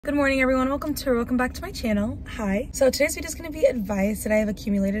Good morning everyone, welcome back to my channel. Hi. So today's video is going to be advice that I have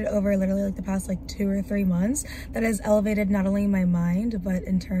accumulated over literally like the past 2 or 3 months that has elevated not only my mind but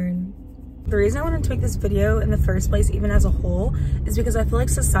in turn the reason I wanted to make this video in the first place, even as a whole, is because I feel like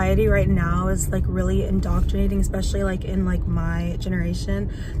society right now is really indoctrinating, especially in my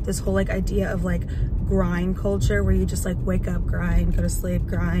generation, this whole idea of grind culture where you just wake up, grind, go to sleep,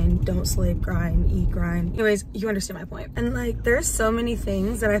 grind, don't sleep, grind, eat, grind. Anyways, you understand my point. And there's so many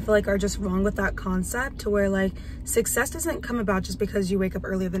things that I feel are just wrong with that concept, to where success doesn't come about just because you wake up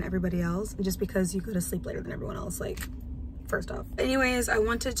earlier than everybody else and just because you go to sleep later than everyone else. First off. Anyways, I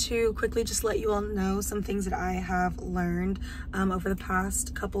wanted to quickly just let you all know some things that I have learned over the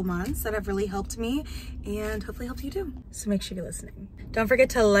past couple months that have really helped me and hopefully helped you too. So make sure you're listening. Don't forget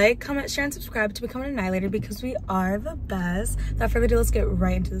to like, comment, share, and subscribe to become an Annihilator because we are the best. Without further ado, let's get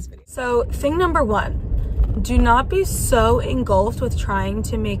right into this video. So thing number one, do not be so engulfed with trying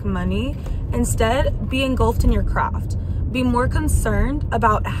to make money. Instead, be engulfed in your craft. Be more concerned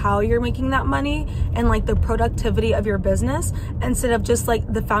about how you're making that money and the productivity of your business instead of just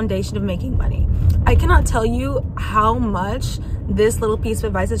the foundation of making money. I cannot tell you how much this little piece of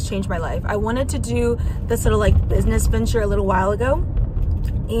advice has changed my life. I wanted to do this little business venture a little while ago,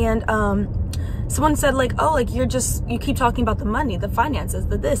 and someone said oh, you keep talking about the money, the finances,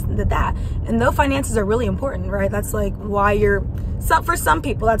 the this, the that. And though finances are really important, right? That's why for some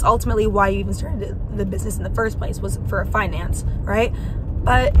people, that's ultimately why you even started the business in the first place, was for finance, right?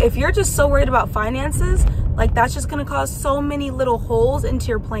 But if you're just so worried about finances, that's just gonna cause so many little holes into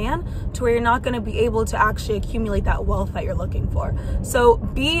your plan to where you're not gonna be able to actually accumulate that wealth that you're looking for. So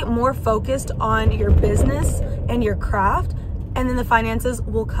be more focused on your business and your craft, and then the finances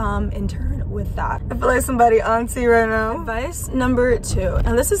will come in turn with that. I feel like somebody auntie right now. Advice number 2.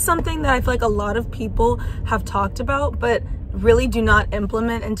 And this is something that I feel a lot of people have talked about, but really do not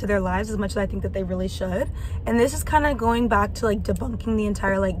implement into their lives as much as I think that they really should. And this is kind of going back to debunking the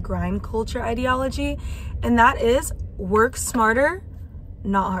entire grind culture ideology. And that is work smarter,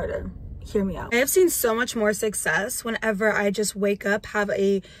 not harder. Hear me out. I have seen so much more success whenever I just wake up, have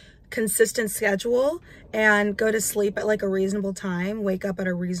a consistent schedule, and go to sleep at a reasonable time, wake up at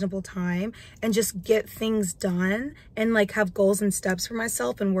a reasonable time, and just get things done and have goals and steps for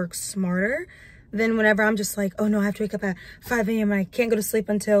myself and work smarter than whenever I'm just oh no, I have to wake up at 5 a.m. and I can't go to sleep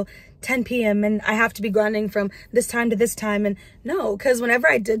until 10 p.m. and I have to be grinding from this time to this time. And no, because whenever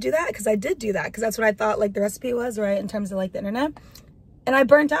I did do that, because that's what I thought the recipe was, right, in terms of the internet. And I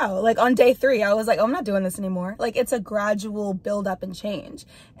burnt out. On day 3, I was oh, I'm not doing this anymore. It's a gradual build up and change.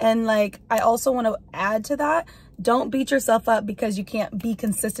 And I also want to add to that, don't beat yourself up because you can't be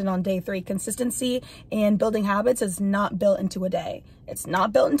consistent on day 3. Consistency and building habits is not built into a day. It's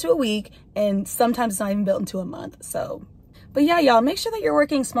not built into a week. And sometimes it's not even built into a month. So, but yeah, y'all, make sure that you're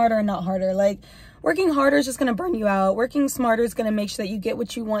working smarter and not harder. Working harder is just going to burn you out. Working smarter is going to make sure that you get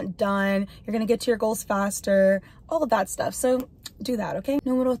what you want done. You're going to get to your goals faster, all of that stuff. So do that, okay?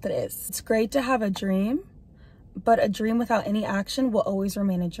 Número 3. It's great to have a dream, but a dream without any action will always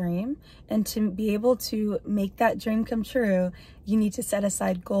remain a dream. And to be able to make that dream come true, you need to set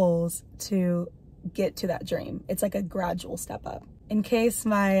aside goals to get to that dream. It's a gradual step up. In case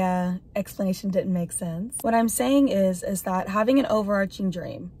my explanation didn't make sense, what I'm saying is that having an overarching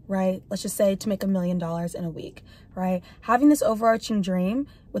dream, right? Let's just say to make $1 million in a week, right? Having this overarching dream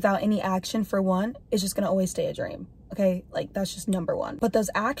without any action, for one, is just gonna always stay a dream. Okay, that's just number 1. But those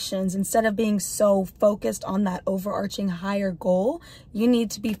actions, instead of being so focused on that overarching higher goal, you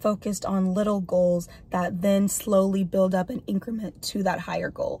need to be focused on little goals that then slowly build up an increment to that higher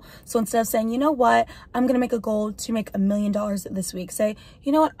goal. So instead of saying, you know what, I'm gonna make a goal to make $1 million this week, say,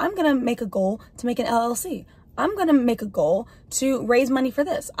 you know what, I'm gonna make a goal to make an LLC. I'm gonna make a goal to raise money for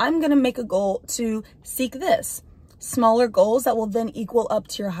this. I'm gonna make a goal to seek this. Smaller goals that will then equal up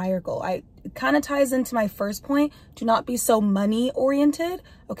to your higher goal. It kind of ties into my first point. Do not be so money oriented,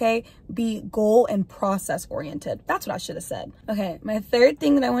 okay? Be goal and process oriented. That's what I should have said. Okay, my 3rd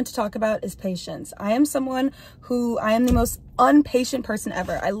thing that I want to talk about is patience. I am the most impatient person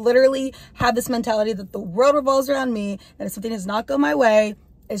ever. I literally have this mentality that the world revolves around me, and if something does not go my way,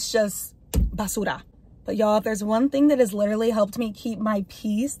 it's just basura. But y'all, if there's one thing that has literally helped me keep my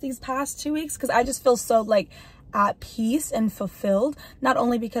peace these past 2 weeks, because I just feel so at peace and fulfilled, not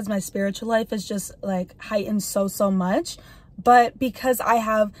only because my spiritual life is just heightened so much, but because I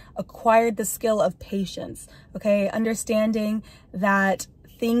have acquired the skill of patience, okay? Understanding that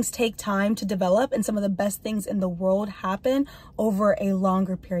things take time to develop and some of the best things in the world happen over a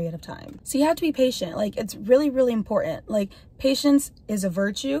longer period of time. So you have to be patient. It's really, really important. Patience is a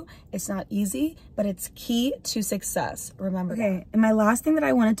virtue. It's not easy, but it's key to success. Remember that. And my last thing that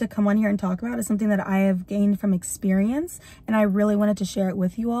I wanted to come on here and talk about is something that I have gained from experience, and I really wanted to share it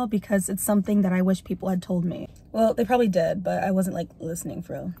with you all because it's something that I wish people had told me. Well, they probably did, but I wasn't like listening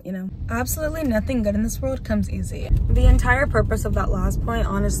for real, you know? Absolutely nothing good in this world comes easy. The entire purpose of that last point,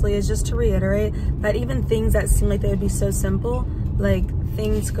 honestly, is just to reiterate that even things that seem like they would be so simple, like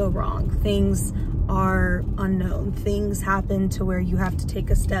things go wrong, things are unknown, things happen to where you have to take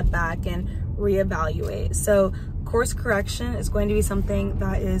a step back and reevaluate. So course correction is going to be something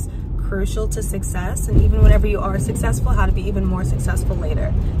that is crucial to success, and even whenever you are successful, how to be even more successful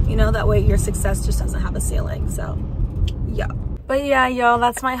later, you know, that way your success just doesn't have a ceiling. So yeah. But yeah, y'all,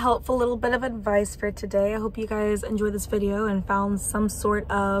 that's my helpful little bit of advice for today. I hope you guys enjoyed this video and found some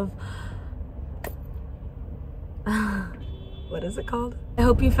sort of what is it called? I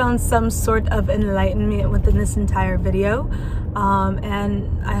hope you found some sort of enlightenment within this entire video.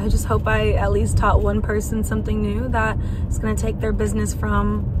 And I just hope I at least taught one person something new that is gonna take their business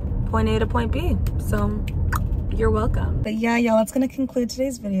from point A to point B. So you're welcome. But yeah, y'all, that's gonna conclude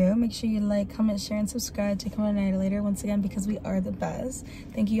today's video. Make sure you like, comment, share, and subscribe to Come On Night later once again, because we are the best.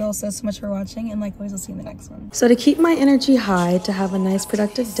 Thank you all so much for watching, and like always, I'll see you in the next one. So to keep my energy high, to have a nice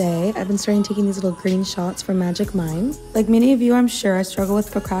productive day, I've been starting taking these little green shots from Magic Mind. Like many of you, I'm sure I struggle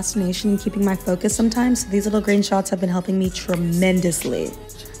with procrastination and keeping my focus sometimes, so these little green shots have been helping me tremendously.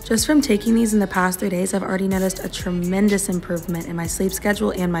 Just from taking these in the past 3 days, I've already noticed a tremendous improvement in my sleep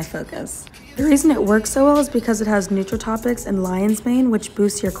schedule and my focus. The reason it works so well is because it has nootropics and lion's mane, which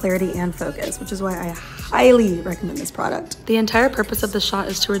boosts your clarity and focus, which is why I highly recommend this product. The entire purpose of the shot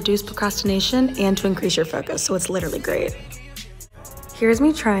is to reduce procrastination and to increase your focus, so it's literally great. Here's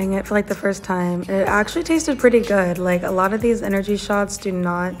me trying it for like the first time. It actually tasted pretty good. Like a lot of these energy shots do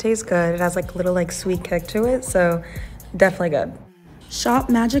not taste good. It has like a little like sweet kick to it, so definitely good. Shop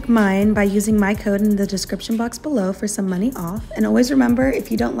Magic Mind by using my code in the description box below for some money off. And always remember, if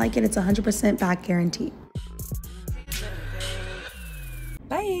you don't like it, it's 100% back guarantee.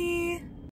 Bye.